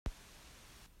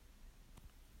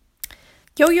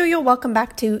Yo, welcome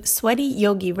back to Sweaty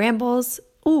Yogi Rambles.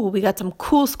 Ooh, we got some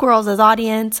cool squirrels as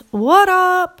audience. What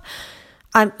up?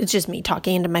 It's just me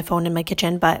talking into my phone in my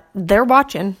kitchen, but they're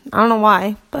watching. I don't know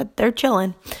why, but they're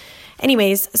chilling.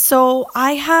 Anyways, so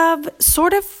I have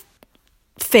sort of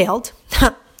failed,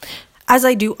 as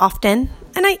I do often,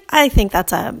 and I think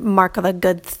that's a mark of a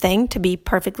good thing, to be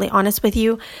perfectly honest with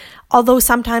you, although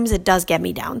sometimes it does get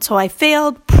me down. So I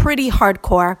failed pretty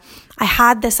hardcore. I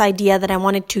had this idea that I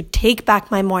wanted to take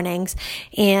back my mornings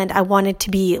and I wanted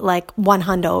to be like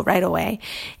 100 right away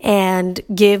and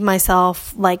give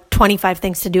myself like 25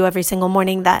 things to do every single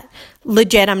morning that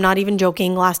legit, I'm not even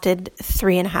joking, lasted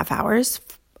 3.5 hours.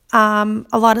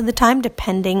 A lot of the time,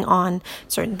 depending on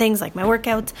certain things like my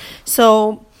workouts.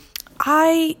 So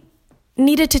I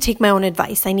needed to take my own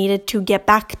advice. I needed to get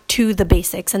back to the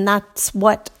basics, and that's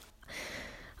what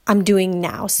I'm doing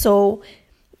now. So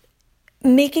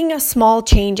making a small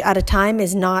change at a time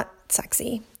is not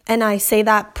sexy. And I say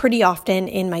that pretty often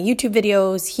in my YouTube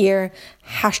videos here,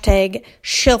 hashtag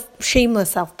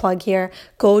shameless self-plug here.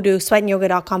 Go to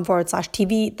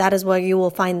sweatandyoga.com/TV. That is where you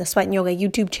will find the Sweat and Yoga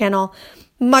YouTube channel.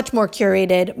 Much more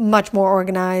curated, much more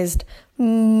organized,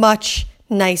 much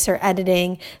nicer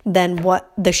editing than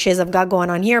what the shiz I've got going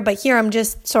on here. But here I'm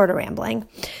just sort of rambling.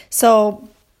 So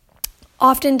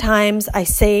oftentimes I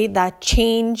say that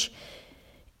change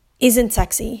isn't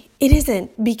sexy. It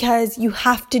isn't, because you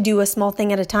have to do a small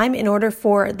thing at a time in order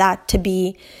for that to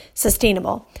be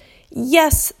sustainable.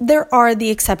 Yes, there are the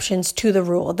exceptions to the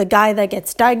rule. The guy that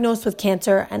gets diagnosed with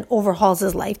cancer and overhauls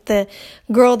his life. The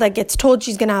girl that gets told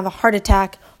she's going to have a heart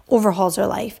attack, overhauls her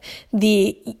life.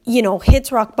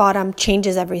 Hits rock bottom,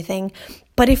 changes everything.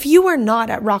 But if you are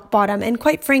not at rock bottom, and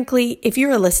quite frankly, if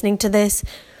you're listening to this,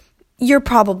 you're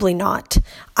probably not.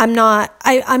 I'm not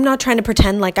trying to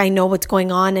pretend like I know what's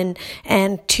going on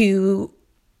and to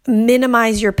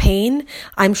minimize your pain.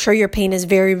 I'm sure your pain is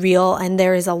very real and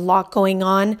there is a lot going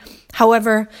on.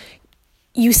 However,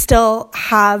 you still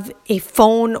have a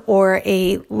phone or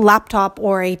a laptop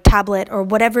or a tablet or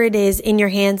whatever it is in your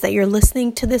hands that you're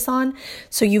listening to this on.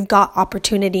 So you've got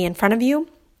opportunity in front of you.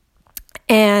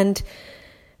 And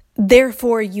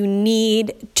therefore, you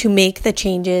need to make the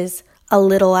changes a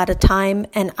little at a time.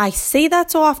 And I say that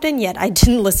so often, yet I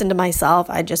didn't listen to myself.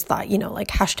 I just thought,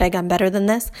 hashtag I'm better than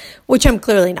this, which I'm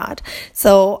clearly not.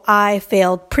 So I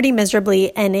failed pretty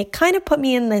miserably, and it kind of put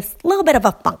me in this little bit of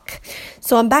a funk.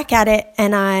 So I'm back at it,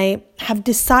 and I have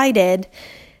decided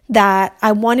that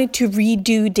I wanted to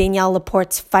redo Danielle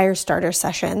Laporte's Firestarter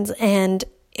sessions. And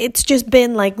it's just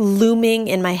been like looming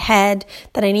in my head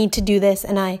that I need to do this.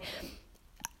 And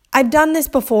I've done this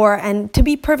before, and to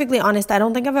be perfectly honest, I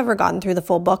don't think I've ever gotten through the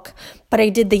full book, but I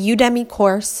did the Udemy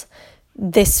course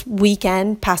this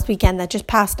past weekend that just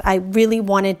passed. I really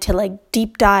wanted to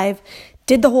deep dive,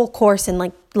 did the whole course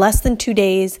in less than 2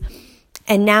 days,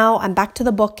 and now I'm back to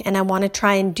the book, and I want to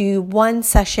try and do one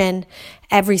session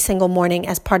every single morning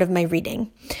as part of my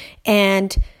reading.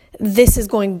 And this is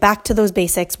going back to those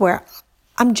basics where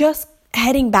I'm just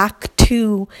heading back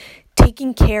to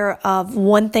taking care of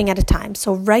one thing at a time.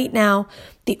 So right now,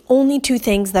 the only 2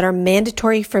 things that are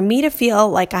mandatory for me to feel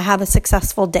like I have a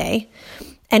successful day,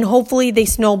 and hopefully they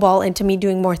snowball into me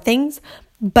doing more things.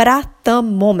 But at the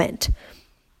moment,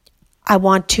 I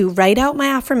want to write out my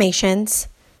affirmations,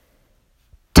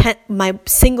 my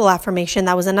single affirmation.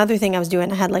 That was another thing I was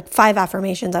doing. I had 5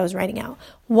 affirmations I was writing out.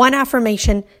 One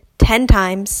affirmation 10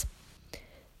 times,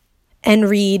 and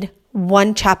read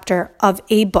 1 chapter of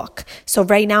a book. So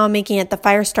right now I'm making it the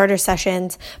Firestarter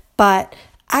sessions, but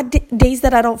at days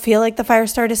that I don't feel like the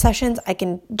Firestarter sessions, I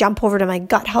can jump over to my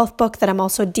gut health book that I'm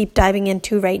also deep diving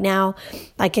into right now.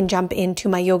 I can jump into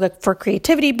my Yoga for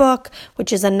Creativity book,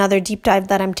 which is another deep dive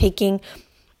that I'm taking.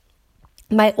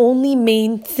 My only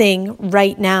main thing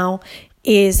right now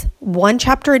is 1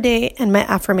 chapter a day and my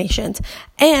affirmations.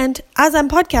 And as I'm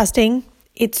podcasting,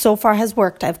 it so far has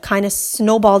worked. I've kind of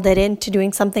snowballed it into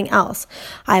doing something else.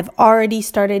 I've already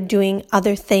started doing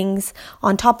other things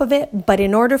on top of it. But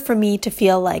in order for me to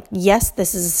feel like, yes,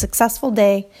 this is a successful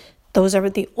day, those are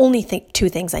the only 2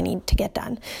 things I need to get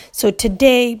done. So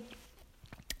today,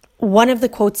 one of the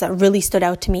quotes that really stood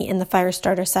out to me in the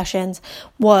Firestarter sessions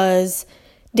was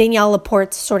Danielle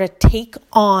Laporte's sort of take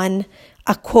on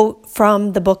a quote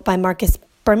from the book by Marcus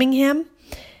Birmingham.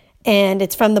 And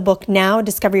it's from the book Now,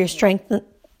 Discover Your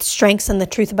Strengths and the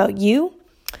Truth About You.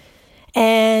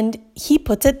 And he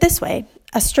puts it this way: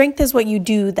 a strength is what you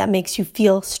do that makes you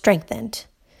feel strengthened.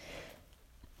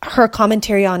 Her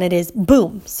commentary on it is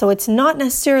boom. So it's not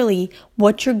necessarily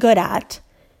what you're good at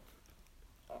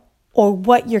or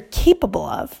what you're capable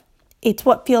of. It's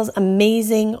what feels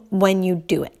amazing when you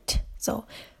do it. So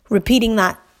repeating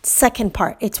that second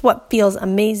part. It's what feels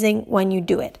amazing when you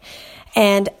do it.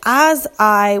 And as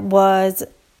I was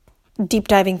deep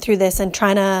diving through this and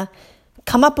trying to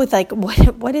come up with like,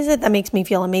 what is it that makes me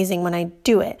feel amazing when I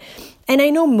do it? And I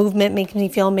know movement makes me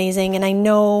feel amazing, and I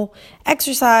know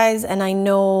exercise, and I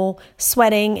know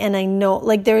sweating, and I know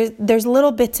like there's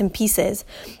little bits and pieces.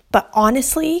 But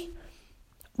honestly,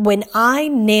 when I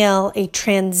nail a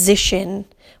transition,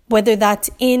 whether that's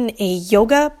in a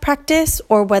yoga practice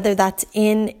or whether that's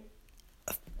in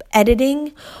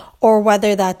editing or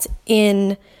whether that's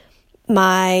in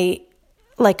my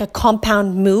like a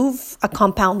compound move, a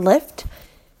compound lift,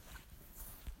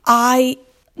 I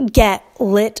get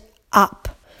lit up.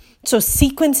 So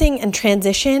sequencing and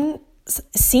transition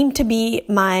seem to be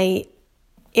my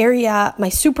area, my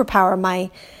superpower,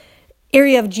 my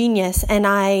area of genius. And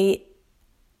I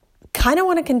kind of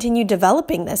want to continue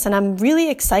developing this. And I'm really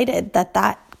excited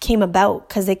that came about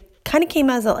because it kind of came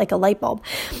as a light bulb.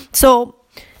 So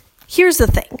here's the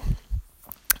thing.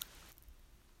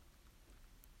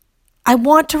 I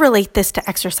want to relate this to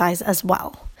exercise as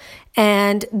well.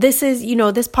 And this is,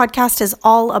 this podcast is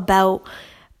all about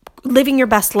living your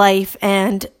best life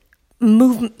and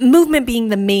movement being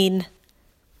the main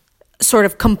sort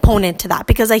of component to that.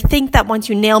 Because I think that once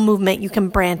you nail movement, you can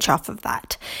branch off of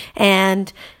that.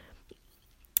 And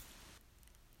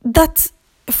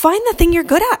find the thing you're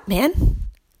good at, man.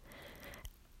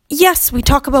 Yes, we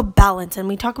talk about balance and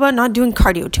we talk about not doing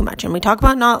cardio too much and we talk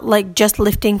about not like just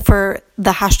lifting for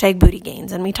the hashtag booty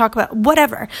gains and we talk about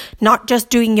whatever, not just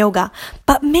doing yoga.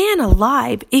 But man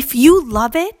alive, if you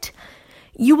love it,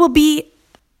 you will be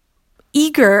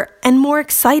eager and more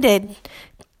excited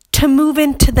to move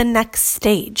into the next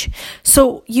stage.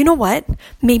 So you know what?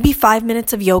 Maybe 5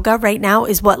 minutes of yoga right now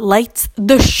is what lights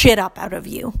the shit up out of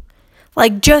you.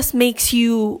 Like just makes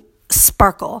you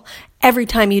sparkle every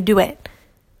time you do it.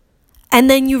 And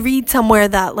then you read somewhere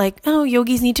that like, oh,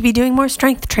 yogis need to be doing more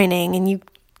strength training. And you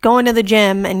go into the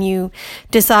gym and you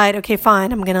decide, okay,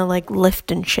 fine, I'm going to like lift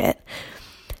and shit.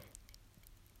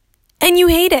 And you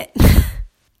hate it.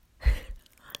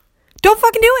 Don't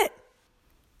fucking do it.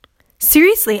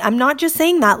 Seriously, I'm not just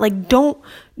saying that. Like, don't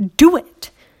do it.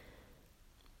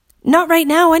 Not right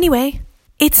now anyway.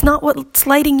 It's not what's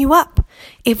lighting you up.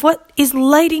 If what is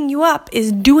lighting you up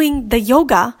is doing the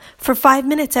yoga for 5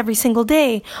 minutes every single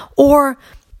day or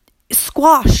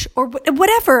squash or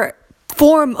whatever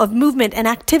form of movement and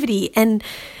activity and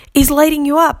is lighting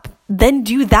you up, then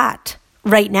do that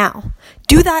right now.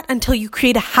 Do that until you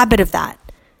create a habit of that.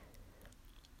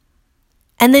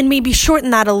 And then maybe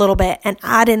shorten that a little bit and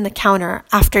add in the counter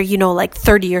after, like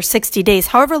 30 or 60 days,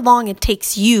 however long it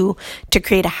takes you to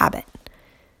create a habit.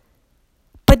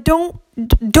 But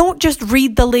don't just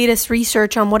read the latest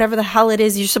research on whatever the hell it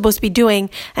is you're supposed to be doing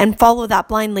and follow that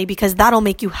blindly because that'll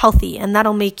make you healthy and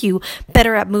that'll make you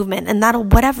better at movement and that'll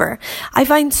whatever. I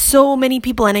find so many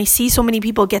people and I see so many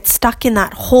people get stuck in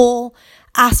that whole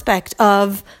aspect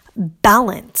of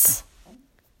balance.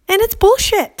 And it's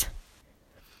bullshit.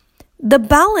 The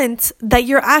balance that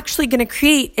you're actually going to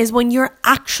create is when you're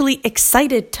actually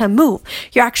excited to move.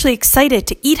 You're actually excited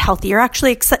to eat healthy. You're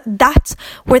actually excited. That's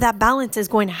where that balance is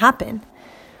going to happen.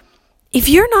 If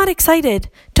you're not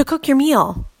excited to cook your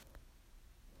meal,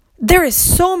 there is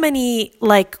so many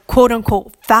like quote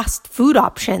unquote fast food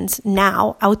options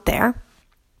now out there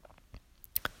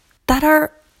that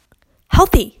are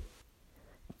healthy.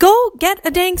 Go get a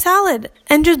dang salad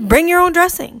and just bring your own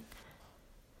dressing.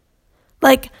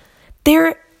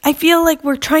 I feel like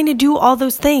we're trying to do all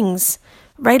those things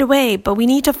right away, but we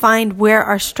need to find where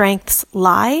our strengths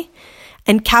lie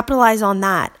and capitalize on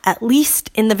that, at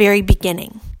least in the very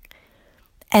beginning.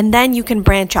 And then you can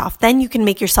branch off. Then you can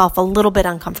make yourself a little bit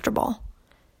uncomfortable.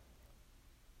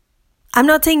 I'm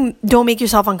not saying don't make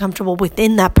yourself uncomfortable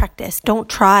within that practice. Don't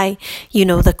try,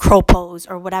 the crow pose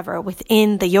or whatever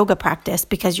within the yoga practice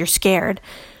because you're scared.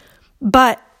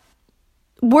 But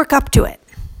work up to it.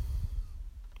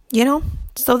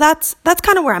 So that's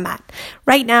kind of where I'm at.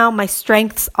 Right now, my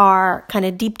strengths are kind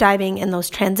of deep diving in those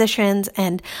transitions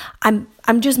and I'm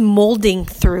just molding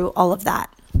through all of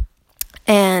that.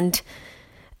 And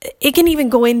it can even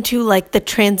go into like the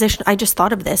transition. I just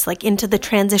thought of this, like into the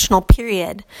transitional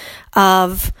period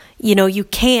of, you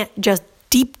can't just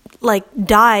deep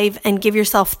dive and give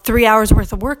yourself 3 hours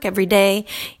worth of work every day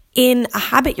in a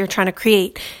habit you're trying to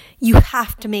create. You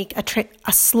have to make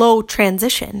a slow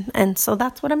transition. And so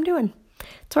that's what I'm doing.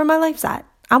 That's where my life's at.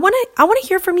 I want to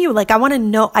hear from you. I want to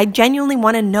know, I genuinely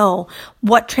want to know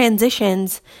what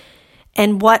transitions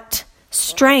and what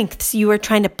strengths you are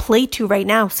trying to play to right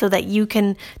now so that you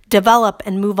can develop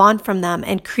and move on from them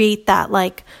and create that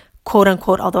quote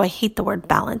unquote, although I hate the word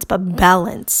balance, but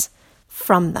balance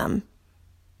from them,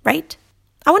 right?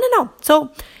 I want to know.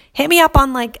 So hit me up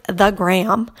on like the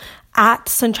gram at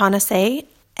Sanchana Say,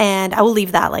 and I will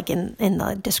leave that like in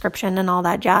the description and all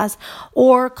that jazz,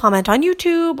 or comment on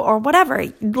YouTube or whatever.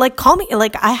 Like call me,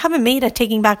 like I haven't made a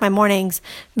Taking Back My Mornings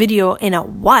video in a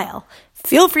while.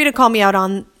 Feel free to call me out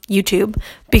on YouTube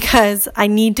because I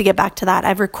need to get back to that.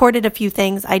 I've recorded a few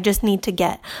things. I just need to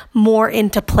get more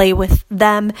into play with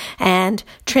them and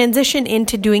transition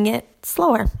into doing it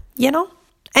slower,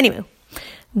 Anyway,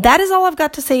 that is all I've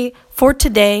got to say for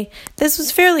today. This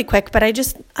was fairly quick, but I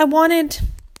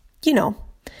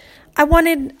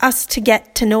wanted us to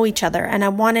get to know each other, and I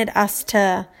want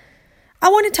to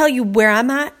tell you where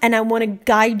I'm at, and I want to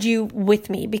guide you with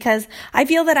me, because I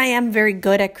feel that I am very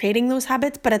good at creating those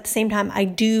habits, but at the same time, I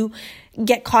do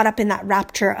get caught up in that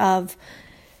rapture of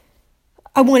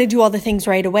I want to do all the things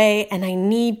right away, and I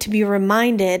need to be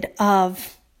reminded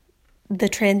of the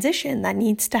transition that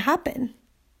needs to happen,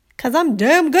 because I'm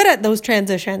damn good at those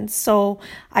transitions, so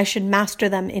I should master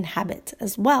them in habits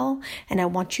as well, and I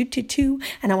want you to too,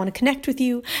 and I want to connect with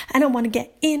you, and I want to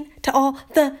get into all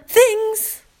the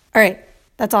things. All right.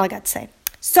 That's all I got to say.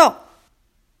 So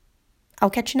I'll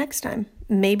catch you next time.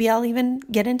 Maybe I'll even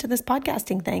get into this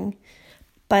podcasting thing.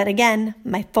 But again,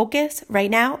 my focus right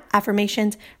now,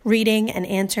 affirmations, reading, and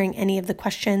answering any of the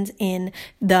questions in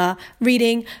the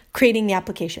reading, creating the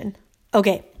application.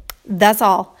 Okay, that's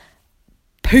all.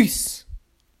 Peace.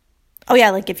 Oh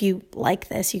yeah, like if you like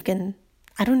this, you can,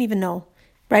 I don't even know,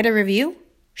 write a review?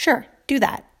 Sure, do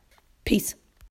that. Peace.